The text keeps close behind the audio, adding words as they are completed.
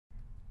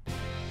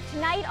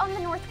Tonight on the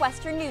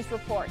Northwestern News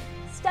Report,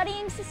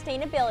 studying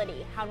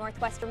sustainability, how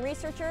Northwestern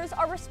researchers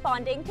are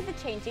responding to the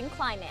changing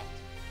climate.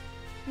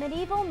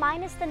 Medieval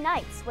minus the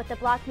Knights, what the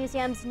Block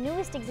Museum's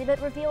newest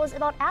exhibit reveals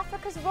about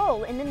Africa's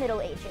role in the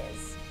Middle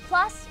Ages.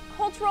 Plus,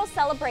 cultural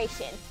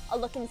celebration, a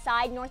look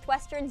inside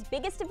Northwestern's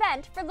biggest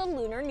event for the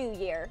Lunar New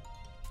Year.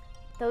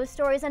 Those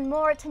stories and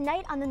more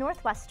tonight on the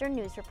Northwestern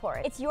News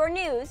Report. It's your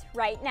news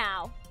right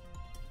now.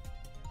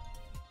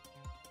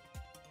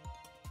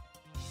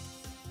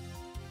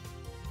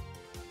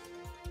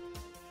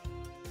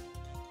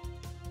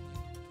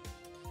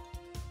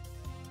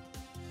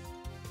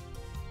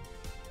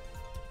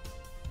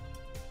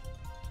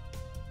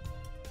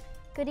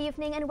 Good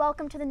evening and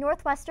welcome to the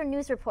Northwestern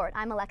News Report.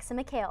 I'm Alexa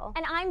McHale.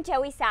 And I'm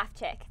Joey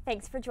Safchik.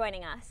 Thanks for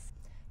joining us.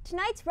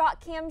 Tonight's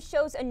Rock Cam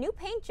shows a new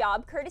paint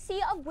job courtesy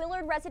of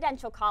Willard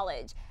Residential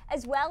College,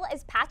 as well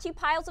as patchy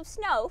piles of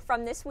snow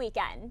from this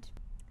weekend.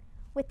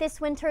 With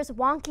this winter's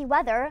wonky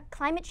weather,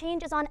 climate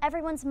change is on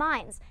everyone's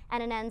minds.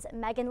 NNN's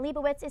Megan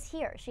Leibowitz is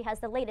here. She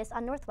has the latest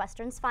on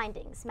Northwestern's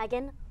findings.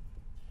 Megan?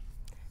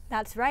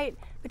 That's right.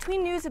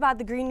 Between news about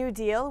the Green New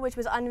Deal, which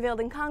was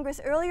unveiled in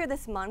Congress earlier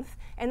this month,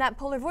 and that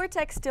polar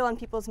vortex still on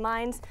people's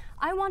minds,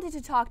 I wanted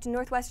to talk to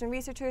Northwestern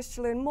researchers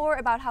to learn more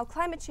about how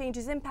climate change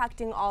is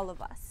impacting all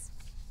of us.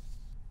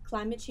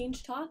 Climate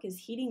change talk is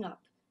heating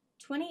up.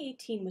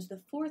 2018 was the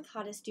fourth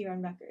hottest year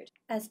on record.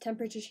 As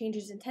temperature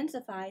changes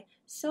intensify,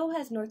 so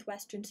has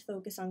Northwestern's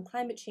focus on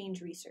climate change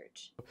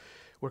research.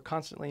 We're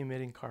constantly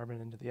emitting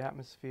carbon into the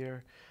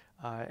atmosphere,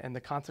 and the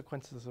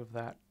consequences of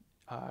that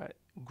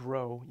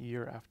grow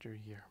year after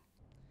year.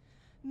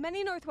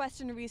 Many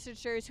Northwestern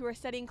researchers who are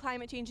studying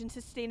climate change and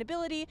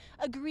sustainability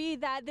agree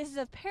that this is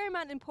of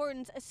paramount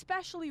importance,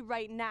 especially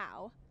right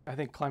now. I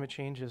think climate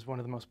change is one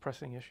of the most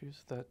pressing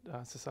issues that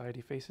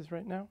society faces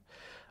right now,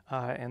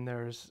 and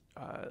there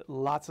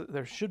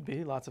should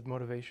be lots of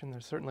motivation.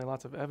 There's certainly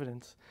lots of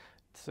evidence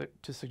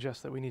to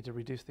suggest that we need to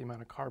reduce the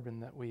amount of carbon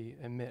that we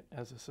emit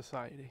as a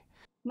society.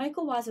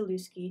 Michael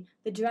Wazalewski,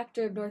 the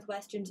director of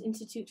Northwestern's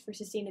Institute for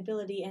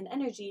Sustainability and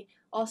Energy,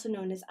 also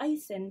known as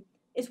ISIN,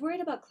 is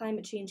worried about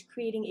climate change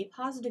creating a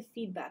positive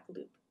feedback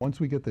loop. Once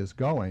we get this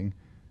going,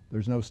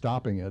 there's no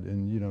stopping it,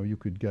 and you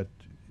could get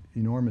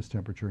enormous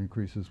temperature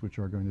increases, which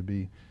are going to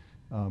be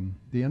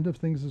the end of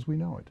things as we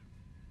know it.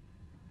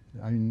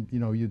 I mean,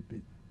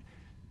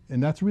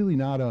 and that's really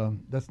not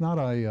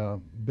a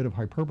bit of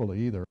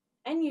hyperbole either.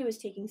 NU is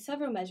taking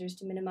several measures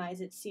to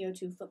minimize its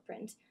CO2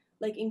 footprint,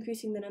 like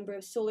increasing the number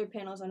of solar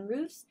panels on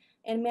roofs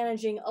and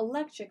managing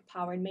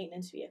electric-powered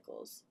maintenance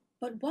vehicles.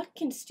 But what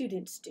can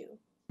students do?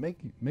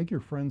 Make your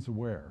friends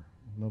aware.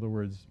 In other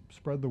words,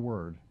 spread the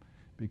word,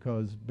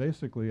 because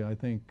basically I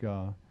think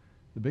the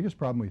biggest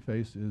problem we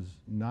face is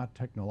not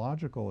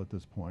technological at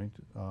this point.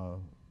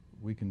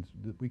 We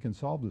can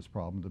solve this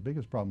problem. The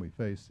biggest problem we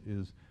face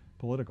is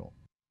political.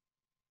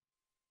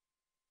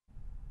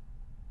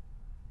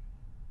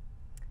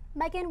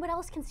 Megan, what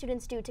else can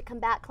students do to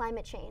combat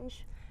climate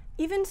change?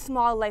 Even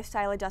small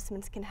lifestyle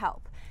adjustments can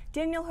help.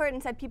 Daniel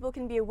Horton said people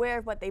can be aware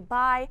of what they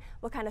buy,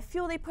 what kind of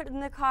fuel they put in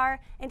their car,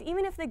 and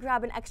even if they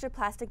grab an extra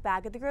plastic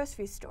bag at the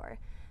grocery store.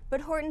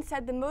 But Horton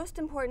said the most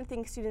important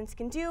thing students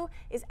can do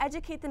is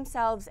educate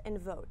themselves and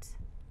vote.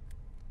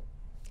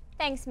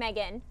 Thanks,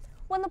 Megan.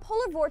 When the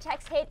polar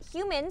vortex hit,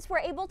 humans were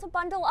able to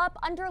bundle up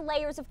under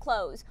layers of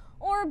clothes,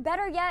 or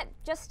better yet,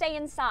 just stay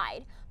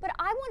inside. But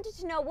I wanted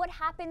to know what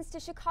happens to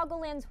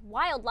Chicagoland's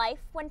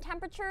wildlife when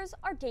temperatures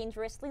are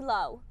dangerously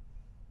low.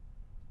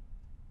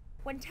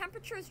 When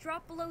temperatures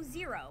drop below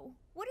zero,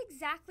 what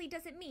exactly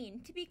does it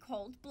mean to be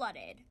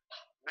cold-blooded?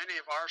 Many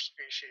of our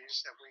species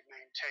that we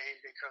maintain,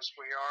 because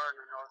we are in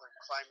a northern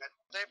climate,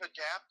 they've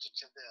adapted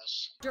to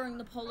this. During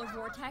the polar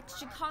vortex,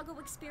 Chicago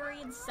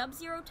experienced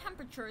sub-zero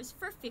temperatures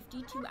for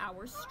 52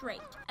 hours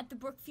straight. At the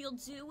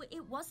Brookfield Zoo,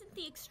 it wasn't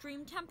the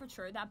extreme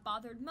temperature that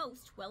bothered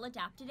most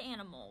well-adapted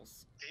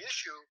animals. The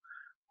issue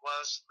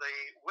was the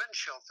wind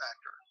chill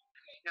factor.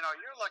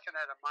 You're looking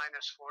at a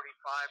minus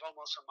 45,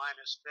 almost a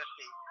minus 50.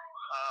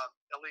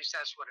 At least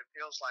that's what it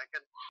feels like.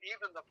 And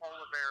even the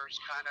polar bears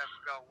kind of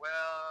go,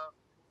 well,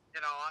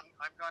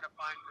 I'm going to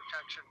find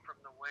protection from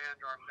the wind,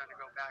 or I'm going to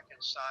go back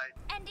inside.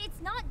 And it's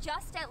not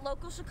just at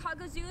local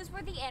Chicago zoos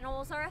where the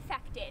animals are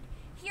affected.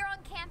 Here on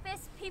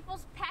campus,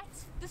 people's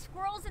pets, the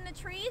squirrels in the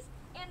trees,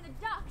 and the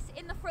ducks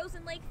in the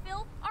frozen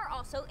Lakeville are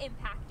also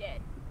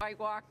impacted. I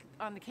walk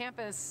on the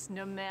campus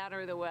no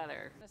matter the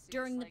weather.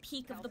 During the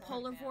peak of the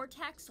polar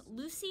vortex,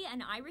 Lucy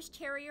and Irish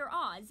Terrier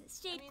Oz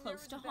stayed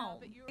close to home.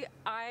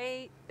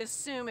 I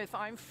assume if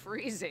I'm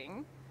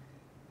freezing,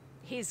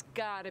 he's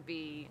got to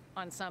be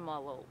on some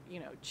level,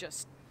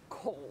 just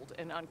cold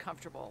and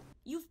uncomfortable.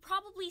 You've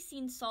probably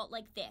seen salt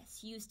like this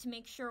used to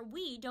make sure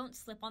we don't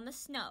slip on the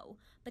snow,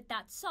 but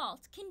that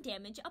salt can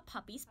damage a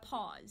puppy's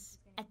paws.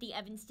 At the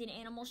Evanston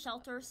Animal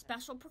Shelter,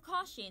 special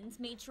precautions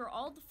made sure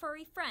all the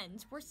furry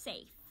friends were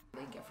safe.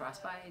 They get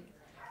frostbite,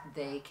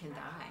 they can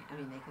die. I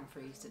mean, they can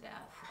freeze to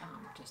death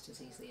just as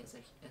easily as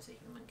a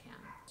human can.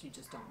 You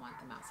just don't want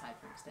them outside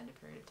for an extended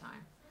period of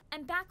time.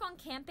 And back on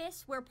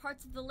campus, where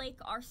parts of the lake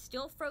are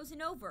still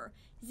frozen over,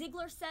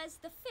 Ziegler says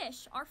the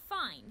fish are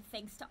fine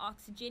thanks to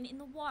oxygen in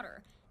the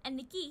water, and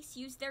the geese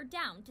use their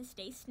down to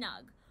stay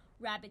snug.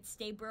 Rabbits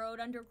stay burrowed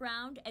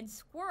underground, and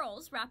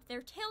squirrels wrap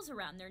their tails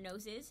around their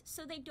noses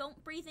so they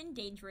don't breathe in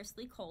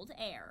dangerously cold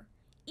air.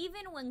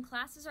 Even when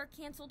classes are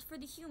canceled for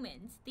the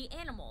humans, the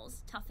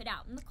animals tough it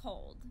out in the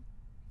cold.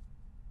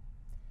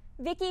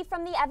 Vicki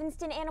from the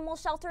Evanston Animal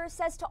Shelter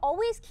says to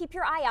always keep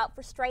your eye out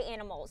for stray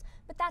animals,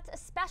 but that's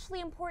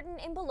especially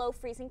important in below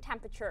freezing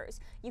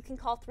temperatures. You can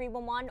call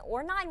 311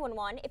 or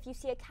 911 if you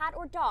see a cat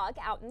or dog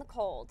out in the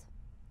cold.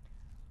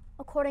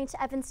 According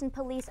to Evanston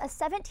police, a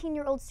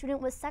 17-year-old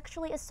student was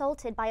sexually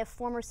assaulted by a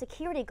former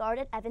security guard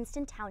at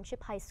Evanston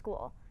Township High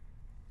School.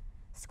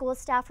 School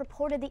staff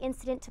reported the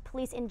incident to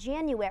police in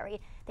January.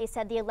 They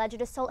said the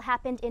alleged assault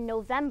happened in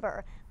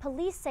November.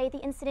 Police say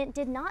the incident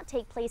did not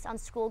take place on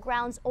school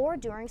grounds or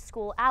during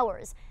school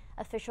hours.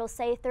 Officials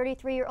say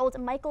 33-year-old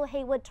Michael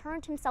Haywood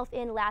turned himself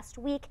in last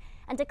week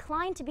and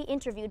declined to be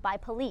interviewed by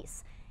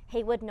police.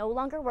 Haywood no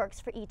longer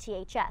works for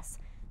ETHS.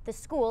 The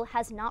school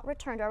has not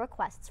returned our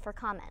requests for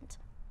comment.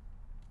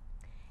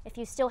 If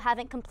you still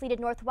haven't completed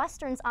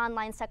Northwestern's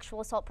online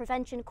sexual assault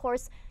prevention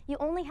course, you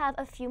only have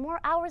a few more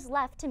hours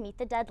left to meet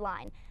the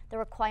deadline. The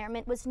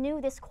requirement was new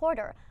this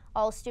quarter.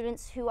 All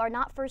students who are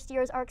not first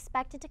years are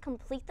expected to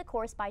complete the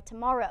course by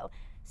tomorrow.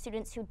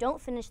 Students who don't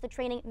finish the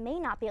training may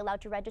not be allowed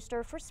to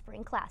register for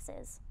spring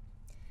classes.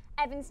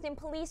 Evanston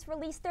police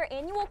released their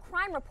annual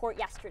crime report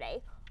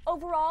yesterday.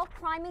 Overall,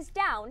 crime is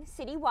down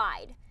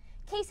citywide.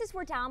 Cases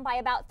were down by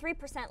about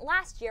 3%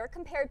 last year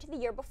compared to the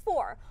year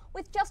before,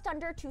 with just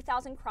under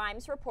 2,000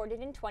 crimes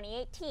reported in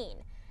 2018.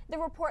 The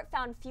report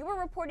found fewer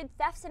reported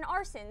thefts and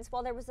arsons,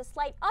 while there was a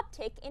slight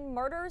uptick in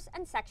murders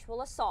and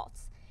sexual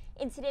assaults.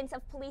 Incidents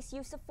of police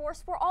use of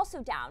force were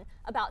also down,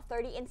 about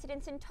 30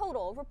 incidents in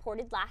total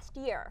reported last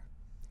year.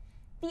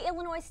 The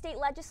Illinois State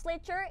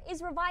Legislature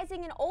is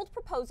revising an old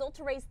proposal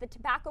to raise the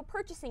tobacco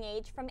purchasing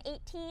age from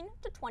 18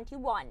 to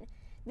 21.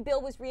 The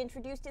bill was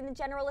reintroduced in the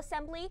General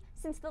Assembly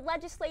since the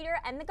legislature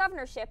and the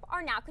governorship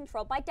are now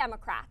controlled by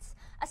Democrats.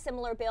 A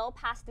similar bill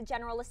passed the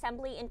General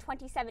Assembly in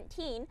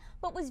 2017,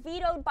 but was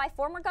vetoed by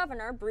former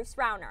Governor Bruce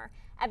Rauner.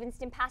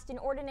 Evanston passed an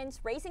ordinance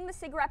raising the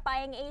cigarette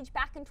buying age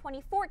back in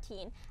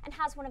 2014 and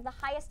has one of the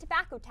highest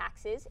tobacco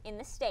taxes in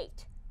the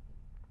state.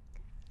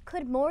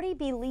 Could Morty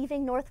be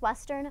leaving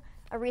Northwestern?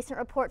 A recent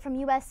report from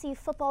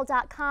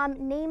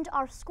USCFootball.com named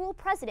our school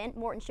president,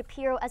 Morton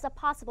Shapiro, as a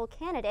possible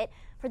candidate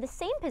for the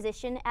same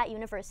position at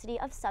University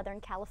of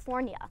Southern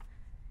California.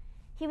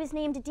 He was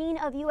named Dean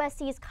of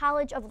USC's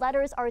College of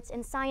Letters, Arts,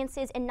 and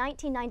Sciences in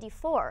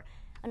 1994.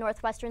 A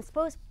Northwestern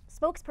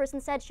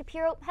spokesperson said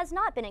Shapiro has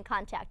not been in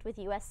contact with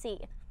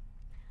USC.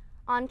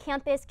 On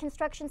campus,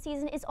 construction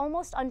season is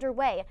almost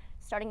underway.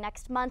 Starting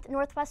next month,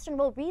 Northwestern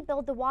will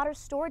rebuild the water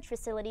storage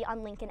facility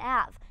on Lincoln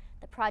Ave.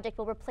 The project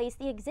will replace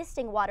the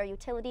existing water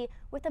utility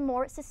with a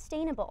more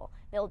sustainable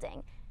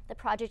building. The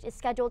project is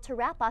scheduled to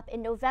wrap up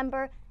in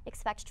November.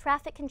 Expect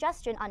traffic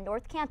congestion on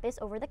North Campus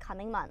over the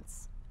coming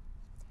months.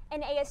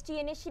 An ASG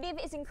initiative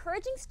is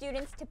encouraging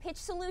students to pitch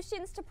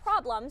solutions to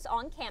problems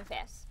on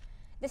campus.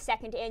 The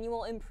second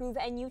annual Improve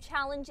NU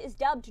Challenge is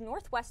dubbed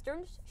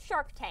Northwestern's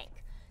Shark Tank.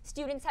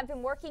 Students have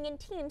been working in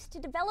teams to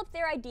develop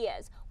their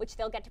ideas, which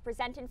they'll get to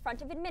present in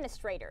front of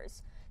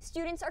administrators.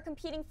 Students are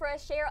competing for a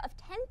share of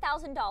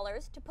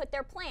 $10,000 to put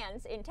their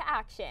plans into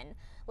action.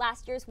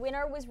 Last year's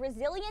winner was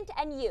Resilient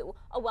NU,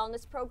 a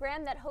wellness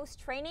program that hosts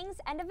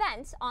trainings and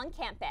events on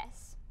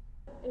campus.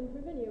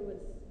 Improve NU was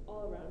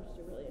all around just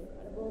a really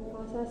incredible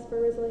process for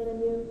Resilient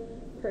NU.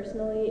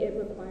 Personally, it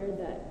required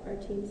that our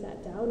team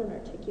sat down and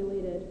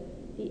articulated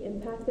the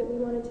impact that we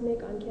wanted to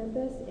make on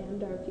campus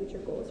and our future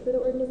goals for the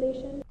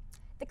organization.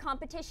 The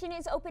competition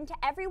is open to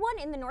everyone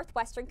in the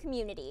Northwestern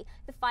community.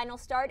 The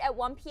finals start at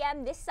 1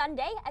 p.m. this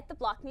Sunday at the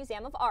Block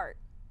Museum of Art.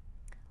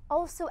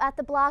 Also at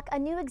the Block, a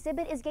new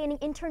exhibit is gaining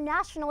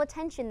international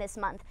attention this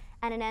month.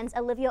 NNN's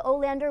Olivia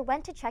Olander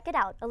went to check it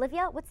out.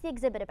 Olivia, what's the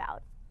exhibit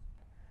about?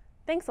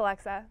 Thanks,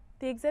 Alexa.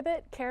 The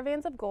exhibit,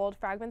 Caravans of Gold,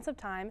 Fragments of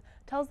Time,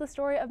 tells the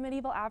story of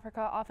medieval Africa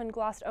often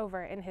glossed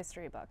over in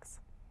history books.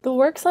 The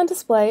works on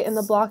display in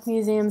the Block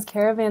Museum's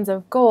Caravans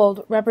of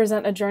Gold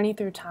represent a journey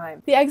through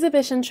time. The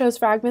exhibition shows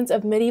fragments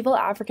of medieval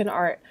African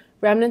art,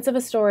 remnants of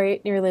a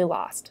story nearly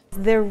lost.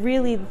 They're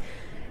really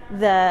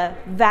the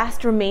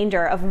vast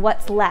remainder of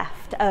what's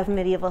left of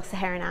medieval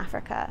Saharan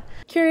Africa.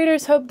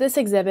 Curators hope this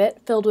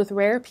exhibit, filled with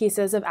rare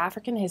pieces of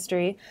African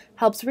history,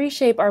 helps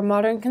reshape our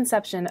modern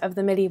conception of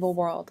the medieval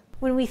world.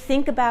 When we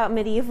think about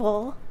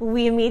medieval,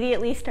 we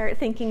immediately start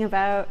thinking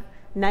about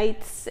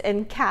knights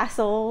and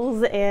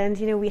castles, and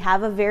we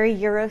have a very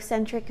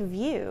Eurocentric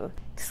view.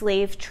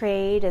 Slave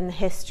trade and the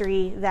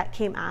history that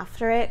came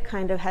after it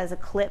kind of has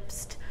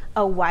eclipsed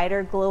a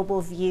wider global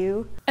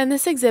view. And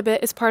this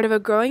exhibit is part of a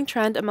growing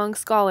trend among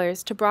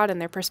scholars to broaden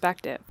their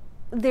perspective.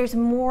 There's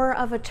more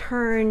of a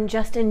turn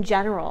just in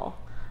general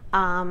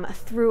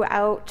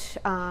throughout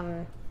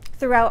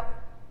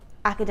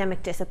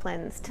academic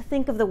disciplines to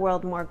think of the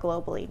world more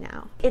globally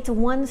now. It's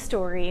one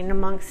story in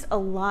amongst a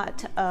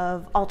lot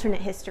of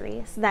alternate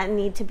histories that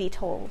need to be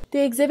told.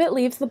 The exhibit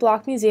leaves the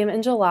Block Museum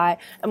in July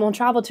and will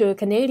travel to a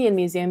Canadian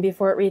museum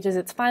before it reaches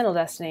its final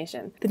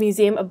destination, the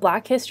Museum of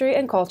Black History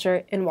and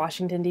Culture in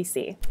Washington,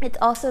 D.C. It's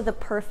also the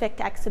perfect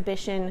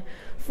exhibition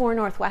for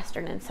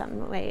Northwestern in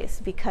some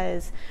ways,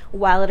 because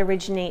while it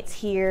originates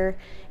here,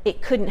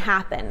 it couldn't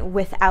happen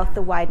without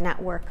the wide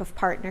network of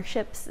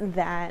partnerships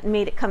that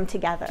made it come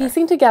together.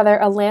 Piecing together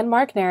a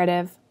landmark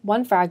narrative,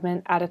 one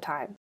fragment at a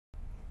time.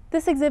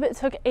 This exhibit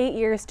took 8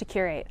 years to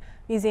curate.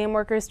 Museum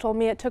workers told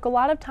me it took a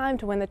lot of time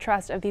to win the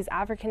trust of these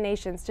African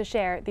nations to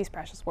share these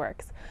precious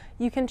works.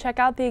 You can check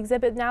out the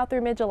exhibit now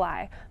through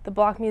mid-July. The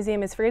Block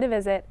Museum is free to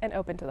visit and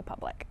open to the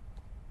public.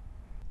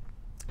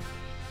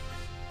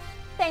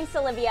 Thanks,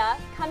 Olivia.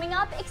 Coming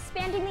up,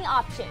 expanding the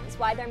options,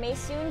 why there may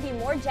soon be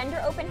more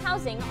gender-open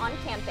housing on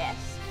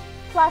campus.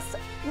 Plus,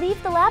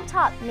 leave the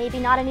laptop, maybe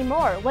not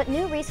anymore, what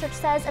new research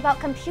says about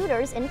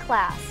computers in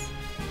class.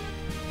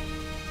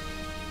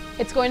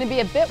 It's going to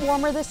be a bit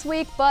warmer this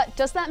week, but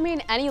does that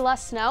mean any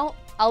less snow?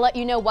 I'll let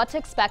you know what to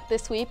expect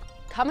this week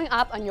coming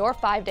up on your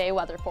 5-day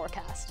weather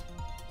forecast.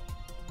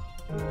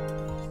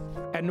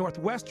 At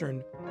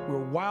Northwestern, we're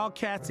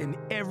wildcats in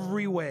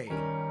every way.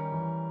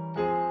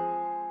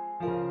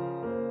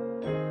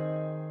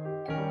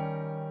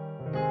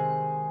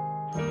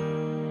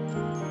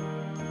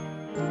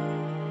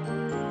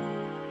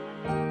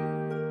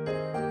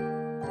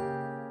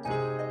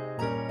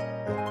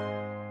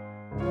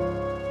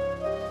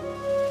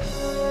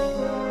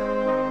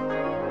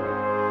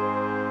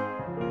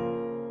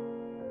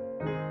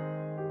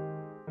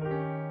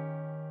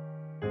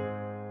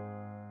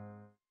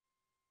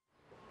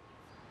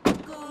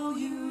 Go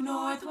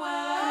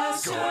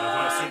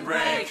Northwestern,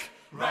 break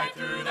right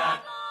through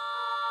that.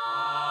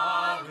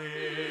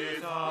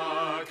 With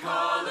our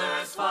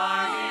colors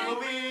flying,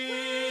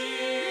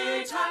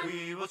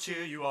 we will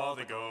cheer you all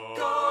the go.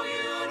 Go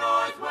you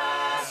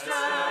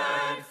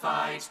Northwestern,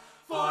 fight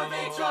for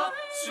victory,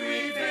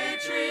 sweet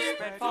victory,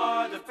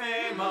 for the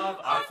fame of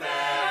our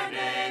fair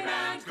name,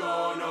 and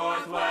go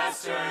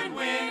Northwestern,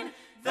 win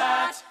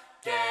that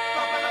game.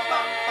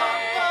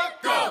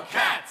 Go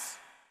Cats!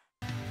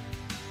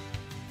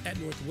 At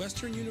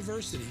Northwestern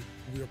University,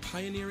 we are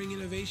pioneering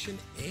innovation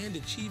and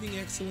achieving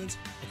excellence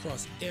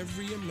across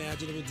every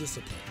imaginable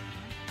discipline.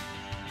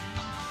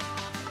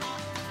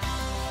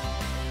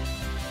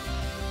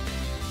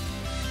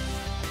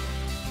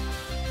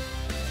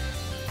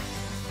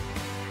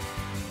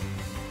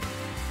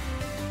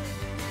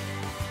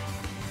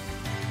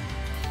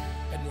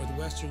 At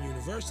Northwestern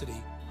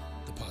University,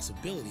 the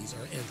possibilities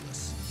are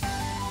endless.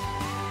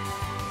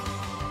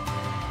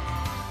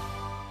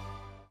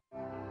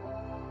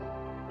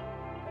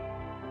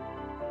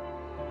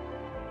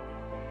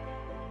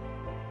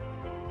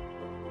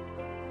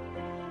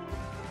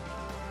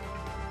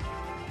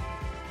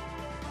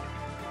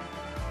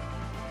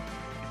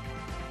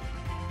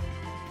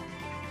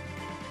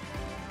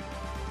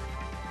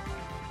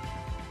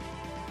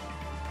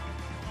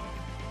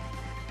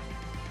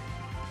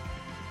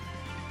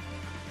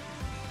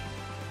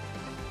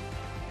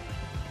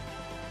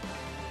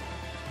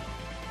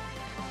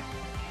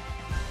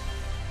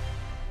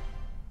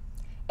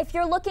 If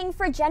you're looking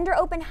for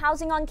gender-open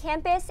housing on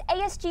campus,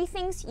 ASG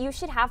thinks you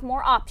should have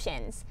more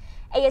options.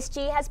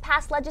 ASG has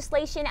passed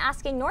legislation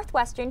asking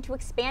Northwestern to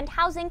expand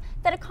housing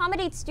that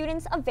accommodates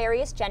students of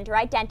various gender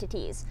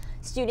identities.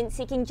 Students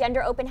seeking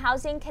gender-open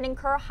housing can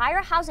incur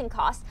higher housing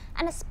costs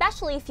and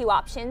especially few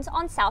options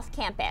on South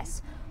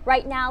Campus.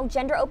 Right now,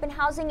 gender-open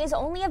housing is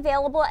only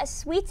available as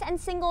suites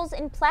and singles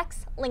in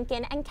Plex,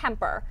 Lincoln, and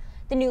Kemper.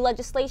 The new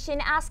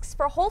legislation asks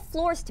for whole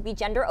floors to be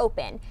gender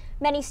open.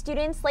 Many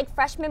students, like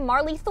freshman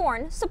Marley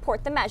Thorne,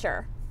 support the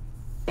measure.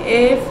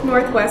 If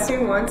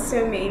Northwestern wants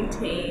to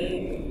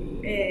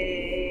maintain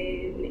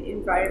an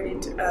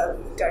environment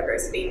of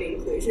diversity and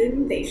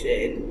inclusion, they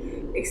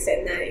should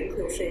extend that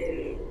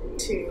inclusion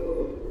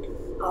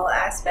to all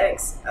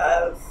aspects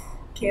of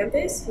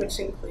campus, which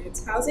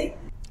includes housing.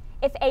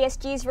 If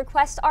ASG's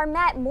requests are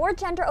met, more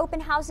gender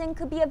open housing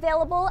could be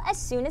available as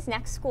soon as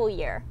next school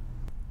year.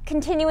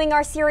 Continuing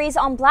our series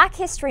on Black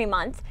History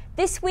Month,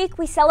 this week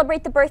we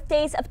celebrate the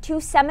birthdays of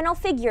two seminal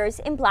figures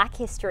in Black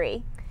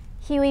history.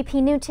 Huey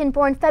P. Newton,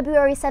 born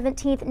February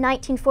 17,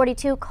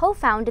 1942,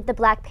 co-founded the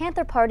Black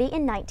Panther Party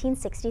in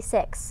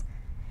 1966.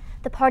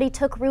 The party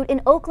took root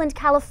in Oakland,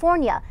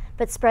 California,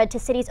 but spread to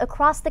cities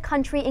across the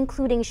country,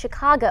 including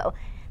Chicago.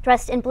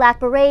 Dressed in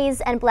black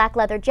berets and black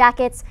leather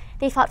jackets,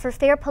 they fought for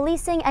fair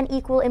policing and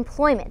equal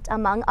employment,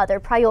 among other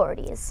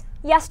priorities.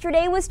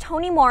 Yesterday was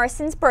Toni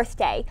Morrison's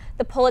birthday.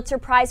 The Pulitzer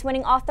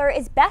Prize-winning author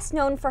is best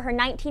known for her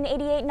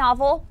 1988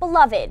 novel,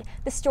 Beloved,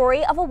 the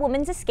story of a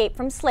woman's escape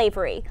from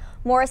slavery.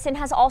 Morrison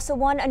has also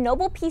won a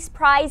Nobel Peace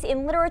Prize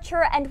in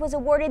Literature and was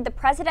awarded the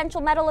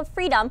Presidential Medal of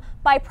Freedom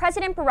by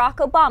President Barack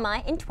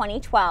Obama in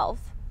 2012.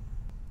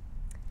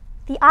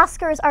 The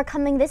Oscars are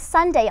coming this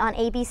Sunday on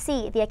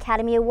ABC, the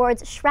Academy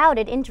Awards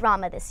shrouded in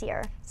drama this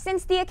year.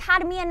 Since the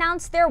Academy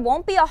announced there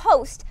won't be a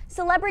host,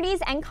 celebrities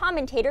and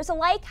commentators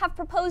alike have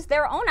proposed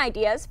their own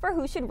ideas for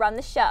who should run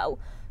the show.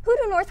 Who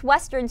do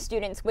Northwestern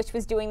students wish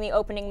was doing the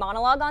opening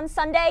monologue on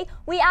Sunday?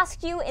 We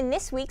asked you in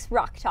this week's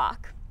Rock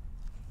Talk.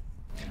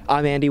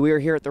 I'm Andy, we are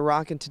here at The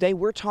Rock, and today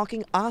we're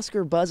talking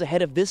Oscar buzz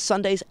ahead of this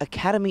Sunday's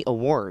Academy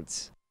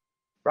Awards.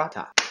 Rock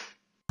Talk.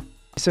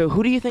 So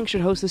who do you think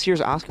should host this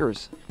year's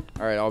Oscars?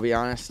 All right, I'll be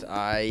honest,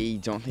 I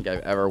don't think I've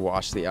ever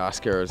watched the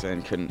Oscars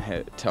and couldn't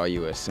tell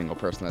you a single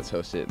person that's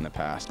hosted it in the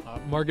past.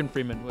 Morgan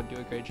Freeman would do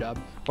a great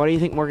job. Why do you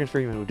think Morgan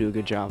Freeman would do a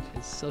good job?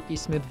 His silky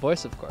smooth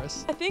voice, of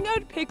course. I think I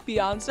would pick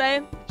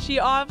Beyonce. She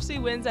obviously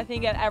wins, I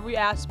think, at every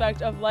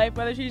aspect of life,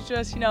 whether she's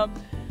just,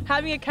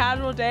 having a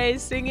casual day,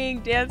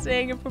 singing,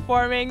 dancing, and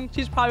performing.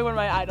 She's probably one of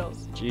my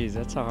idols. Geez,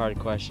 that's a hard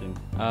question.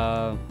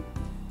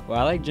 Well,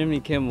 I like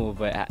Jimmy Kimmel,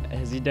 but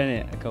has he done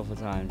it a couple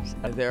times?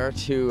 There are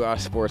two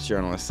sports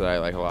journalists that I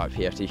like a lot,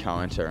 PFT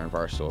Commenter and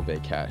Barstool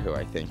Big Cat, who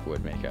I think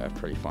would make a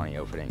pretty funny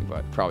opening,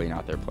 but probably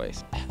not their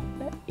place.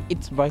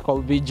 It's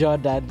Michael B.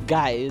 Jordan,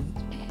 guys.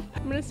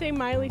 I'm gonna say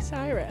Miley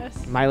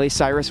Cyrus. Miley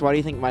Cyrus? Why do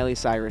you think Miley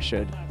Cyrus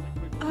should?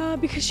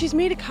 Because she's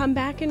made a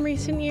comeback in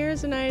recent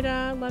years, and I'd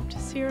love to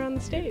see her on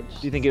the stage.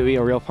 Do you think it would be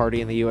a real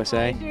party in the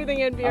USA? I do think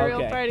it'd be a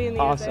real party in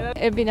the USA.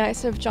 It'd be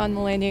nice if John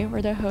Mulaney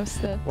were to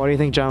host it. Why do you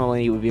think John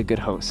Mulaney would be a good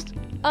host?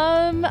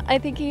 I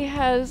think he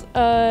has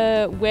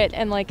wit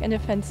and an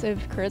offensive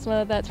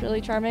charisma that's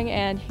really charming,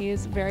 and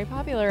he's very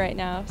popular right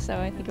now, so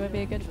I think it would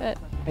be a good fit.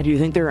 And do you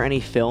think there are any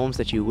films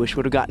that you wish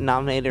would have gotten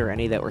nominated or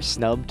any that were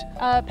snubbed?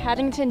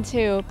 Paddington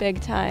 2,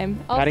 big time.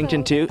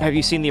 Paddington 2? Have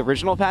you seen the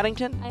original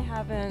Paddington? I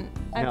haven't.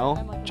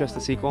 No? Just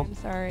the sequel? I'm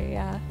sorry,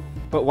 yeah.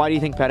 But why do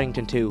you think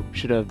Paddington 2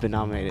 should have been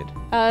nominated?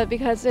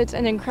 Because it's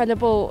an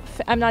incredible,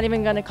 I'm not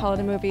even going to call it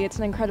a movie, it's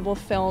an incredible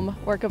film,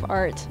 work of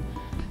art.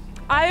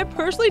 I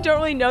personally don't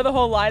really know the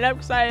whole lineup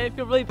because I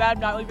feel really bad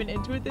not really been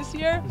into it this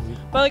year.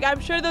 But I'm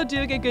sure they'll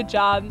do a good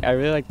job. I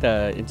really like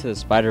the Into the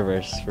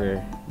Spider-Verse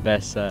for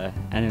best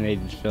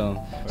animated film.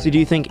 So do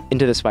you think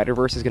Into the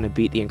Spider-Verse is going to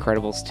beat The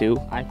Incredibles 2?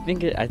 I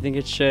think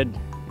it should.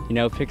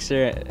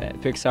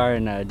 Pixar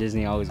and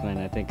Disney always win.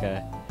 I think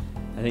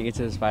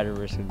Into the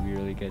Spider-Verse would be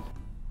really good.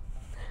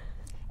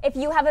 If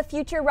you have a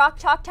future Rock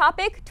Talk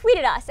topic, tweet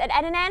at us at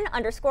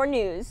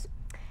 @NNN_news.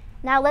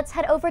 Now let's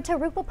head over to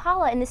Rupa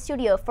Pala in the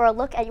studio for a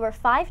look at your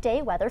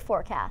 5-day weather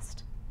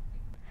forecast.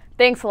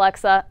 Thanks,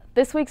 Alexa.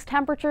 This week's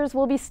temperatures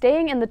will be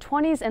staying in the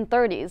 20s and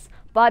 30s,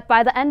 but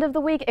by the end of the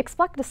week,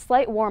 expect a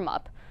slight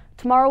warm-up.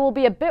 Tomorrow will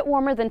be a bit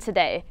warmer than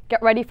today.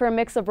 Get ready for a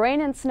mix of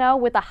rain and snow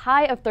with a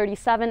high of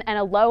 37 and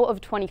a low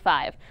of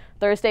 25.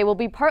 Thursday will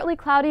be partly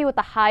cloudy with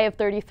a high of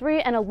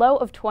 33 and a low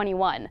of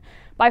 21.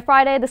 By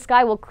Friday, the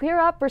sky will clear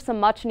up for some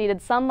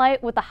much-needed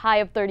sunlight with a high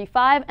of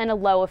 35 and a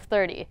low of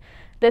 30.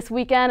 This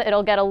weekend,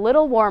 it'll get a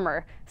little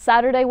warmer.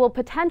 Saturday will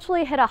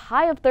potentially hit a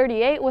high of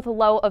 38 with a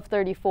low of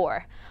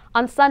 34.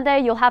 On Sunday,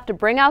 you'll have to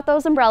bring out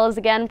those umbrellas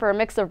again for a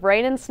mix of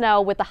rain and snow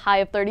with a high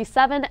of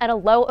 37 and a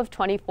low of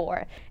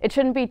 24. It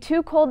shouldn't be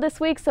too cold this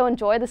week, so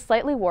enjoy the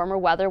slightly warmer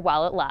weather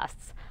while it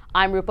lasts.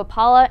 I'm Rupa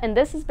Pala, and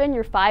this has been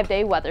your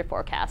 5-day weather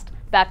forecast.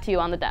 Back to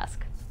you on the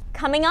desk.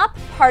 Coming up,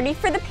 Party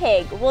for the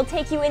Pig. We'll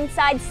take you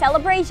inside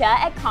Celebrasia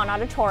at Conn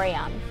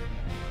Auditorium.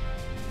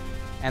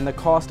 And the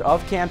cost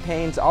of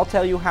campaigns, I'll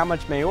tell you how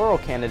much mayoral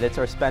candidates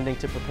are spending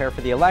to prepare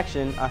for the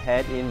election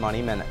ahead in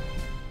Money Minute.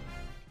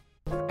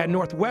 At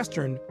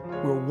Northwestern,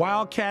 we're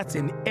Wildcats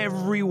in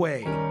every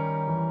way.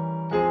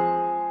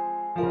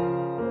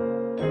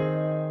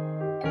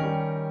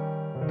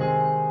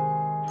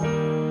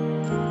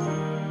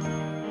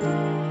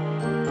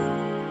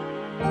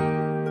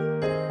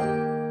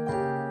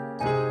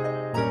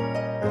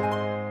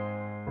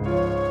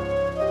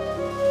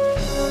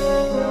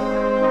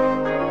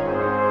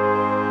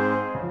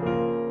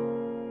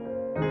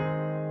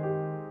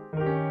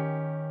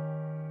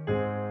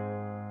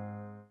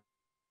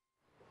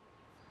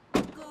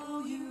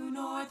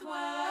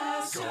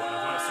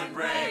 Northwestern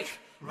break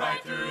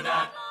right through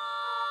that.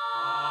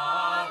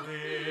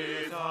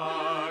 With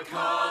our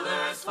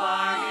colors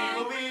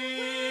flying,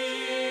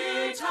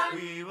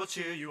 we will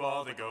cheer you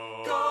all to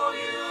go. Go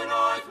you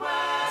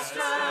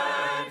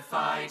Northwestern,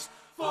 fight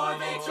for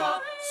victory,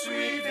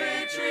 sweet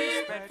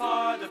victory, spread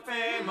for the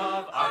fame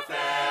of our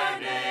fair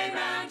name,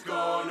 and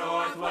go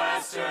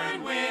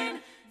Northwestern, win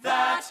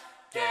that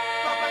game.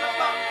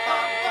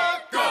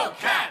 Go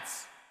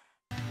Cats!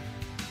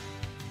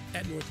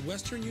 At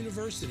Northwestern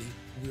University,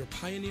 we are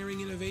pioneering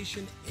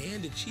innovation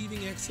and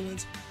achieving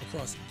excellence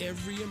across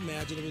every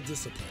imaginable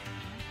discipline.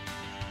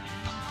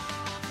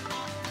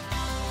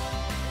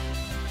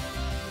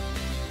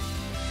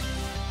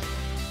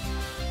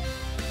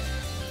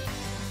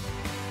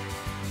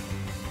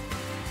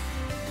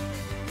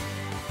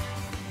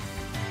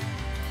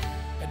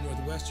 At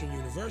Northwestern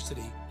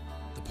University,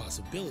 the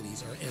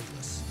possibilities are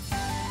endless.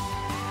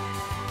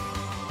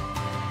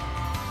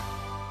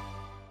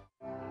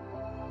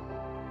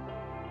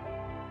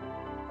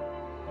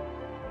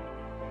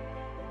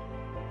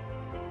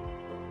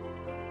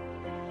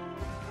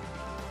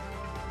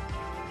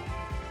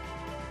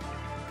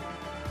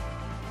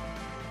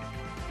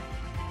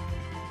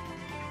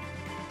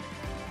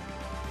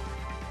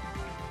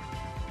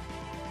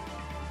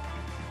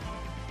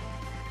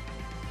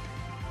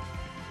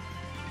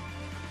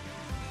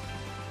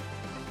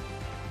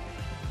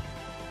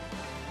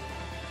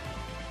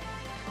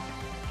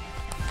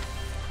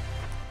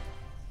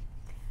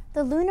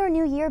 The Lunar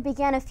New Year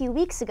began a few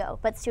weeks ago,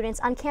 but students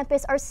on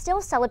campus are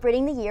still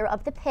celebrating the Year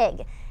of the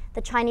Pig.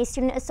 The Chinese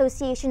Student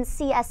Association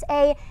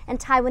CSA and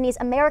Taiwanese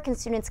American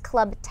Students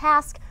Club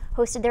TASC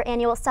hosted their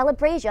annual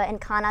Celebrasia in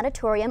Khan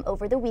Auditorium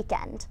over the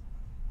weekend.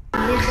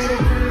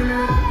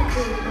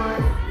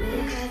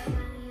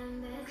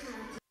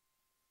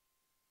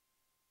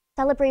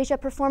 Celebrasia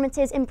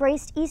performances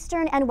embraced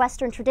Eastern and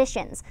Western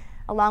traditions.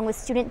 Along with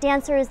student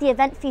dancers, the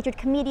event featured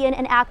comedian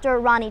and actor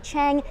Ronnie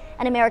Chang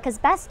and America's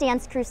Best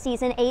Dance Crew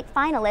Season 8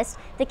 finalist,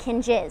 the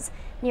Kinjiz.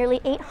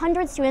 Nearly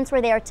 800 students were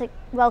there to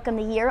welcome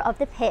the Year of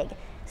the Pig.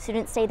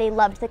 Students say they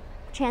loved the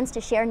chance to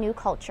share new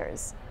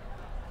cultures.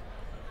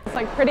 It's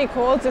like pretty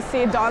cool to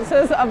see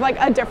dances of like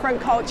a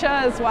different culture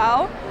as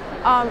well.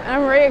 And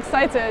I'm really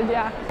excited,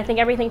 yeah. I think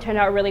everything turned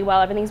out really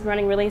well. Everything's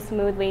running really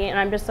smoothly, and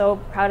I'm just so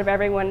proud of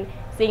everyone,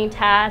 seeing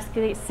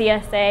TASC,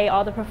 CSA,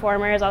 all the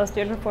performers, all the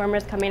student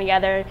performers coming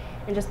together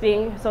and just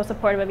being so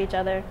supportive of each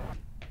other.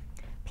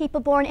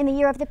 People born in the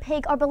Year of the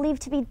Pig are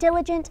believed to be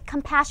diligent,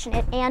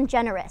 compassionate, and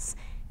generous.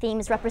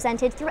 Themes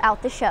represented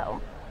throughout the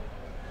show.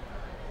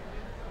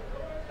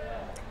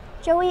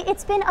 Joey,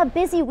 it's been a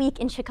busy week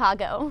in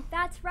Chicago.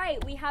 That's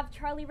right. We have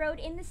Charlie Rode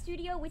in the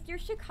studio with your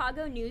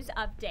Chicago news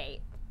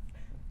update.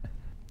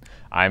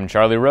 I'm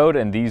Charlie Rode,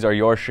 and these are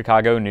your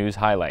Chicago news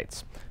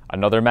highlights.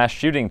 Another mass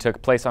shooting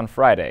took place on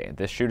Friday.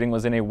 This shooting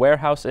was in a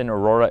warehouse in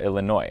Aurora,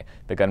 Illinois.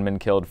 The gunman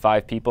killed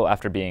 5 people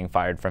after being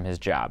fired from his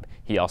job.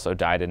 He also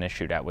died in a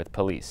shootout with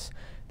police.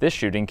 This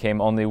shooting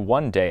came only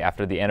one day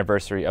after the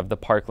anniversary of the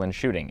Parkland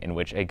shooting, in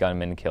which a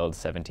gunman killed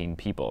 17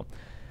 people.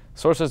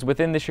 Sources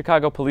within the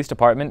Chicago Police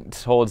Department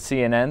told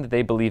CNN that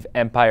they believe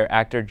Empire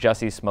actor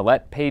Jussie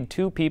Smollett paid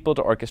 2 people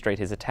to orchestrate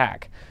his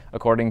attack.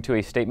 According to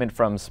a statement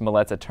from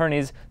Smollett's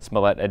attorneys,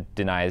 Smollett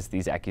denies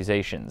these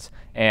accusations.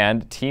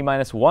 And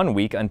T-1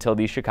 week until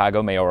the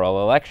Chicago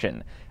mayoral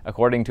election.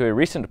 According to a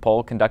recent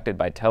poll conducted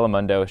by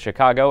Telemundo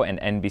Chicago and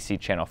NBC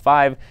Channel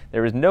 5,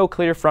 there is no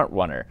clear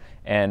frontrunner,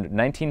 and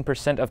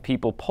 19% of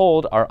people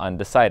polled are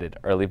undecided.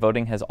 Early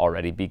voting has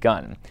already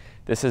begun.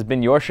 This has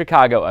been your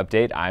Chicago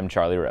update. I'm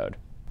Charlie Rode.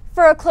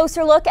 For a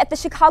closer look at the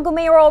Chicago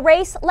mayoral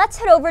race, let's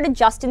head over to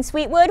Justin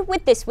Sweetwood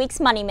with this week's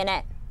Money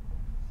Minute.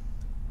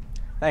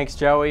 Thanks,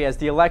 Joey. As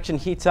the election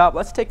heats up,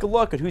 let's take a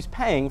look at who's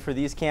paying for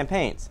these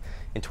campaigns.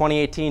 In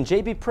 2018,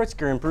 J.B.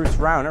 Pritzker and Bruce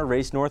Rauner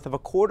raised north of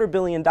 $250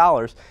 million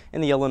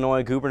in the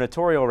Illinois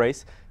gubernatorial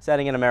race,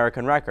 setting an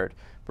American record.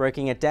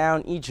 Breaking it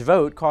down, each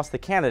vote cost the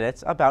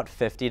candidates about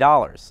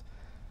 $50.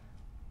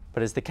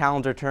 But as the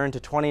calendar turned to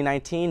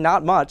 2019,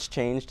 not much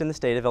changed in the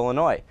state of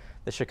Illinois.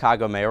 The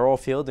Chicago mayoral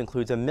field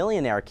includes a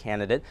millionaire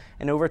candidate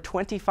and over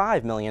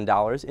 $25 million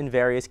in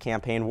various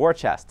campaign war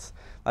chests.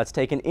 Let's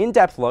take an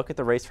in-depth look at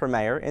the race for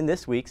mayor in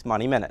this week's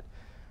Money Minute.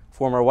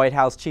 Former White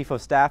House Chief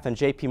of Staff and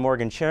J.P.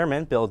 Morgan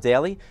Chairman Bill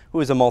Daley, who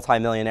is a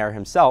multimillionaire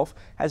himself,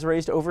 has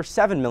raised over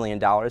 $7 million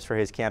for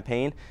his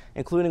campaign,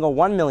 including a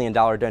 $1 million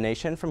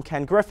donation from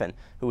Ken Griffin,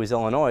 who is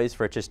Illinois'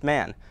 richest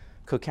man.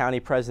 Cook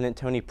County President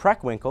Tony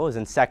Preckwinkle is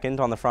in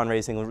second on the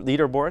fundraising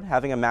leaderboard,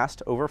 having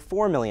amassed over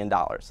 $4 million.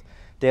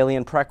 Daley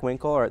and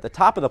Preckwinkle are at the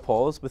top of the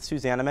polls with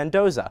Susanna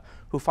Mendoza,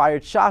 who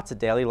fired shots at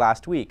Daley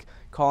last week,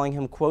 calling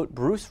him, quote,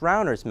 Bruce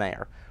Rauner's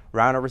mayor.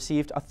 Rauner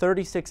received a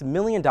 $36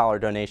 million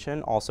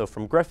donation, also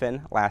from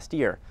Griffin, last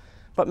year.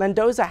 But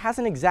Mendoza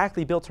hasn't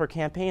exactly built her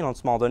campaign on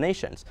small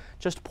donations.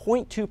 Just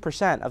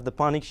 0.2% of the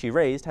money she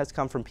raised has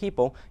come from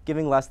people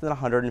giving less than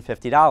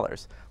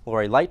 $150.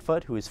 Lori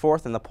Lightfoot, who is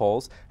fourth in the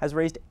polls, has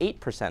raised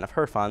 8% of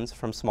her funds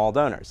from small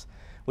donors.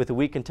 With a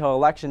week until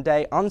Election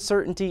Day,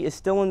 uncertainty is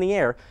still in the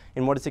air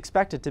in what is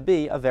expected to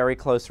be a very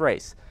close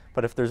race.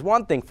 But if there's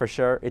one thing for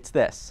sure, it's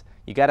this.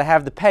 You gotta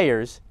have the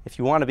payers if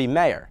you want to be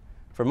mayor.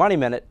 For Money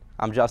Minute,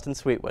 I'm Justin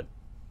Sweetwood.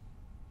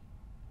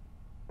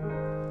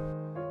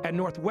 At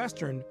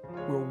Northwestern,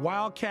 we're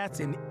Wildcats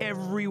in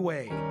every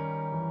way.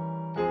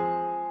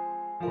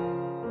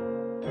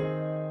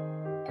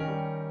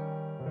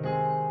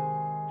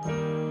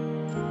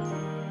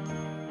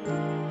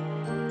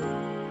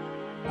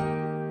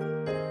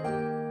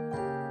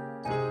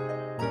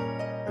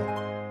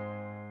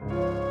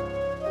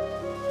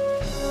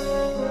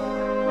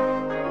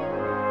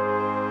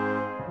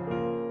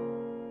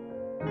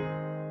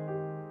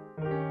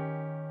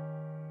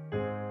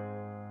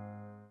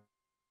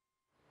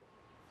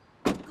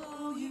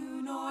 Go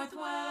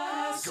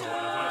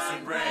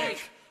Northwestern,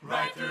 break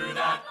right through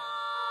that.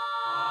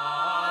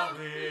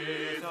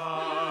 With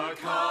our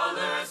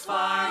colors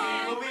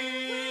flying,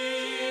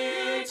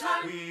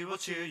 we will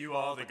cheer you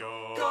all the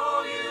go.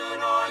 Go you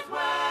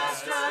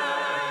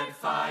Northwestern,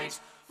 fight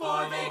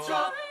for victory,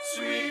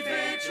 sweet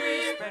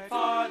victory, spread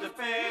for the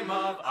fame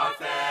of our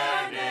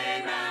fair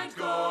name, and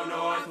go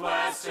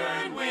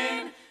Northwestern,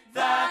 win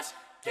that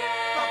game.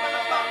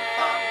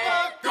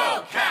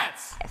 Go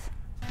Cats!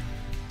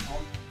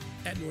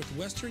 At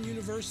Northwestern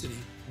University,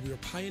 we are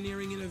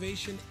pioneering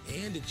innovation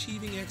and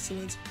achieving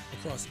excellence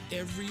across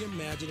every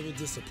imaginable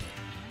discipline.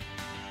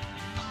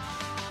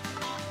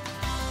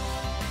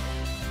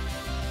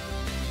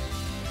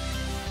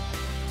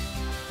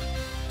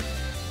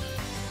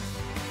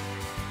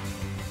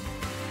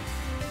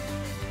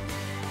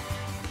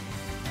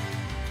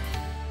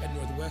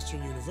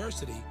 Northwestern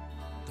University,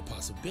 the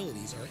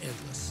possibilities are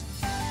endless.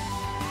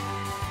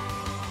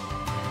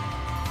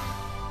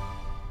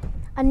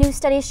 A new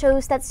study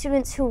shows that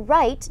students who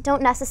write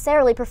don't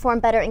necessarily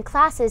perform better in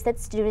classes than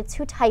students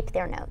who type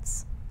their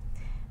notes.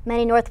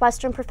 Many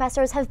Northwestern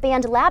professors have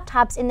banned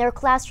laptops in their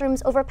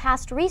classrooms over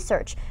past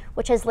research,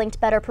 which has linked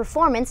better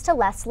performance to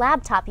less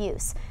laptop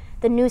use.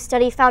 The new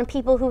study found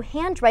people who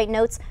handwrite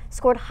notes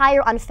scored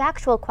higher on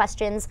factual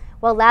questions,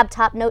 while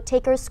laptop note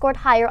takers scored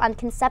higher on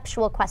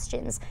conceptual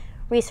questions.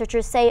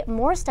 Researchers say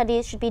more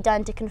studies should be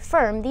done to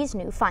confirm these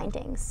new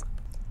findings.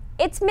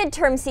 It's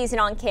midterm season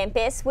on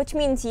campus, which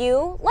means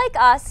you, like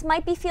us,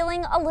 might be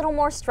feeling a little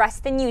more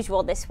stressed than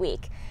usual this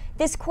week.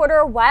 This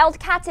quarter,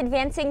 Wildcats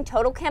Advancing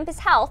Total Campus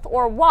Health,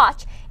 or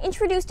WATCH,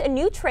 introduced a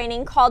new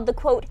training called the,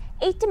 quote,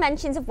 8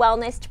 Dimensions of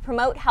Wellness to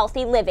Promote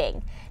Healthy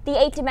Living. The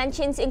 8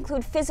 dimensions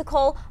include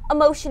physical,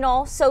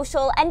 emotional,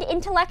 social, and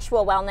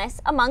intellectual wellness,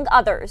 among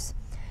others.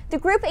 The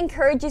group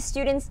encourages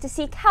students to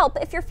seek help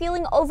if you're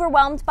feeling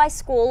overwhelmed by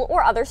school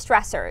or other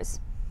stressors.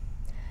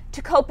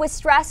 To cope with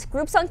stress,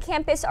 groups on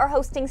campus are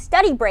hosting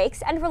study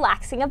breaks and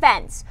relaxing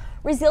events.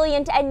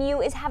 Resilient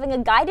NU is having a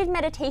guided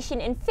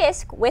meditation in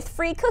Fisk with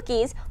free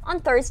cookies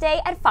on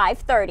Thursday at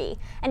 5:30.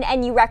 And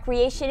NU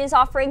Recreation is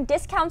offering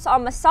discounts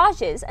on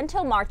massages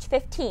until March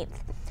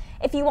 15th.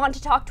 If you want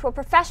to talk to a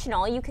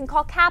professional, you can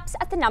call CAPS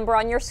at the number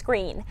on your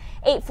screen,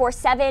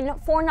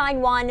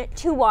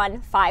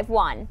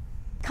 847-491-2151.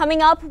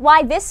 Coming up,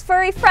 why this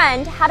furry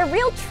friend had a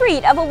real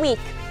treat of a week.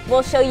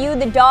 We'll show you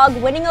the dog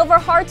winning over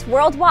hearts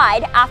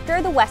worldwide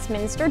after the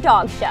Westminster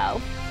Dog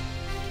Show.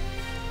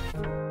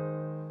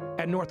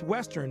 At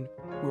Northwestern,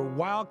 we're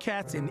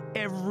Wildcats in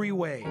every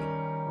way.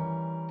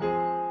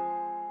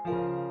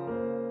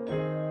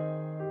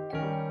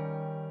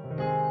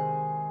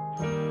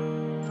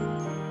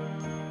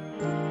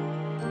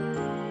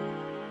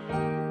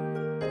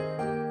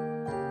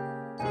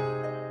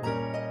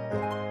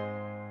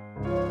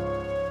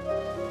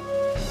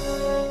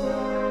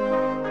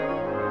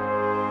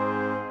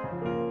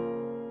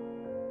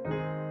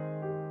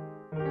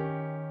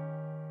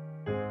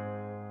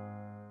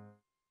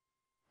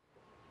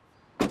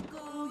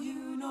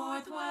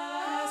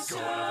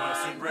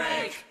 Northwestern,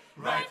 break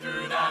right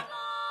through that.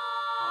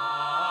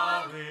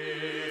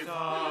 With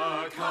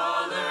our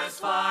colors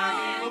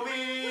flying,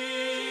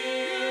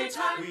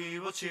 we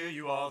will cheer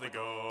you all to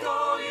go.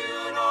 Go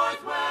you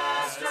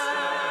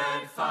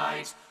Northwestern,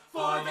 fight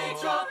for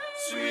victory,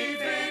 sweet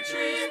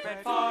victory,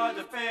 spread for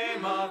the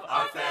fame of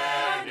our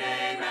fair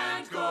name,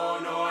 and go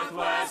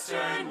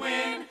Northwestern,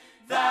 win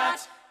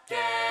that game.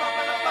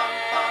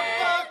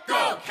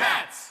 Go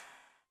Cats!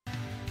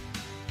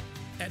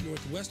 At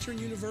Northwestern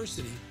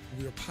University,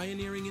 we are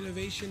pioneering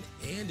innovation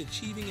and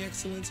achieving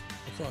excellence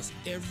across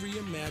every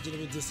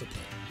imaginable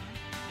discipline.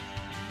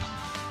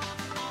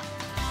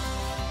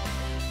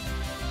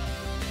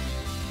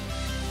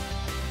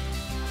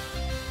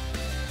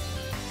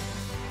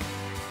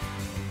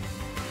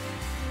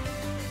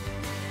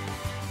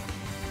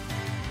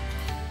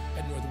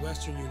 At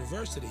Northwestern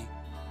University,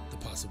 the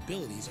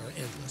possibilities are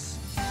endless.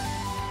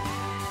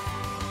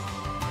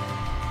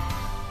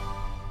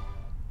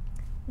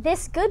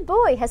 This good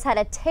boy has had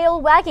a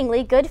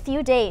tail-waggingly good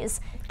few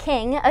days.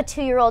 King, a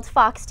 2-year-old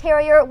fox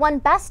terrier, won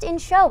Best in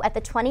Show at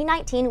the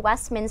 2019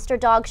 Westminster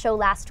Dog Show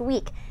last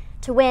week.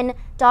 To win,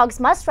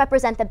 dogs must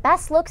represent the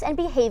best looks and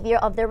behavior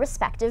of their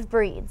respective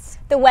breeds.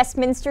 The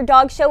Westminster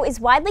Dog Show is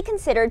widely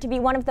considered to be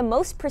one of the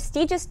most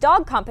prestigious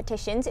dog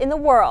competitions in the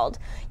world.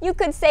 You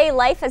could say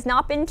life has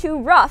not been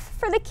too rough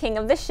for the king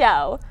of the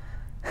show.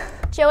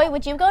 Joey,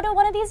 would you go to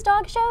one of these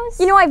dog shows?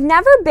 You know, I've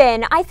never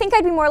been. I think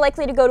I'd be more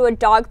likely to go to a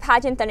dog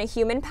pageant than a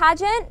human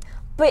pageant,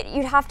 but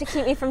you'd have to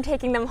keep me from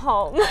taking them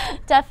home.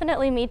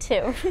 Definitely me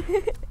too.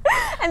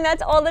 And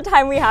that's all the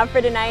time we have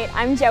for tonight.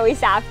 I'm Joey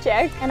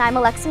Safchik. And I'm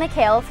Alexa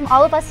McHale. From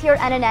all of us here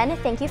at NNN,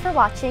 thank you for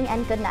watching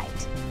and good night.